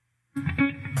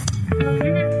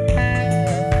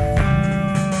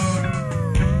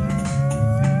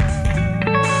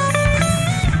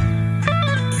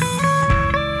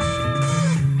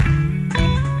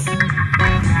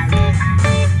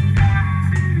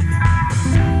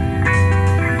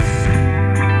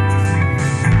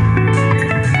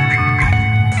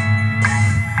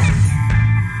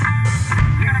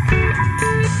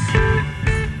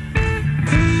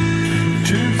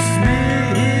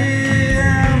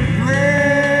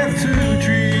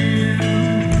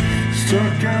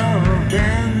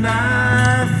And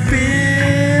I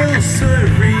feel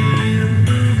serene.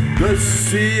 The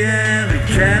sea and the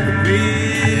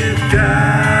canopy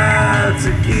got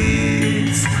to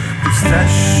eat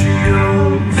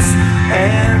pistachios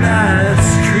and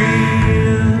ice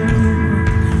cream.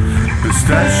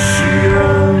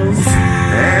 Pistachios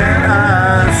and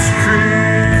ice cream.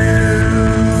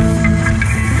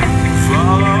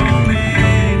 Follow me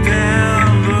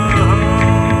down the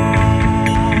hall,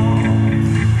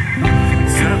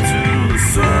 step to the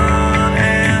sun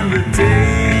and the day,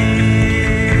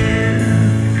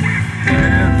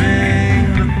 living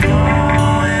the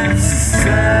dawn. It's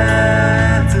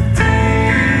Saturday,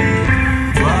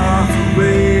 far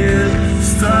away it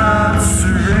starts to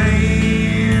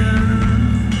rain.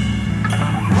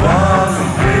 Walk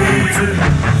away to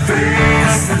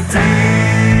face the day.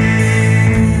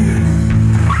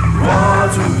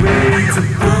 Walk away to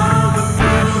pull the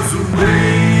blues away.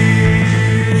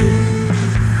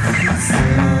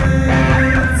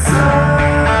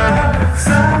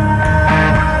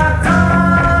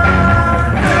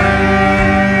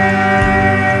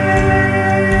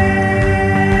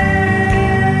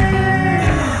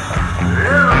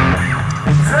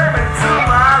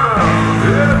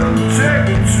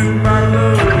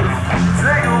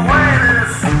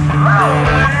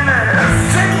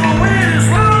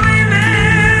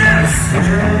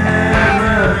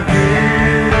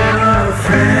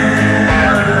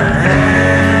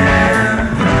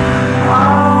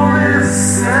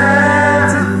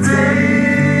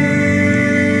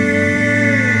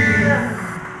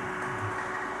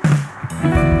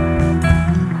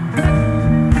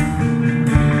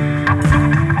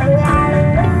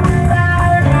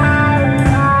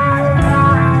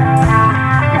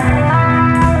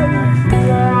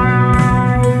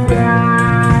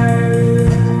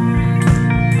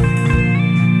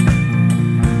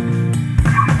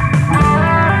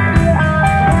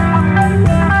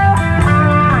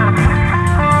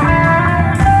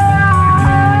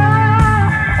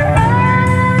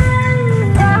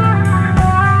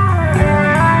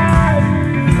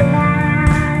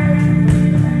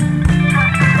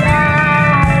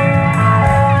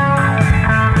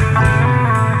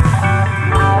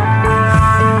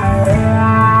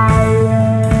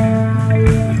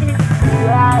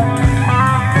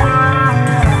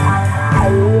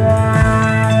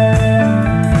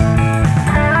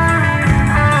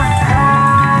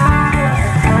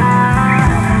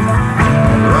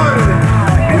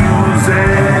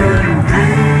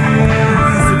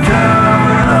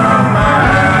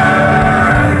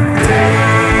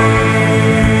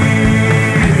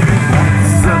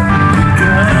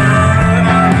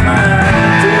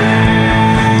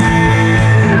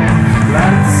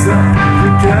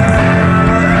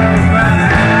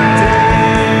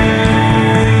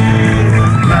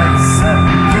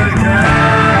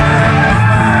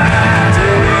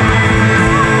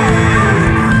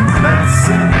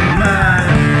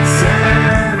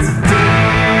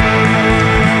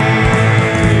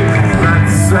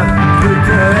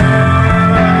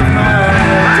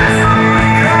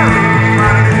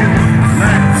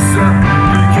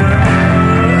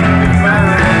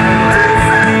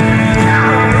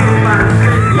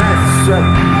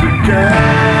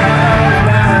 Yeah.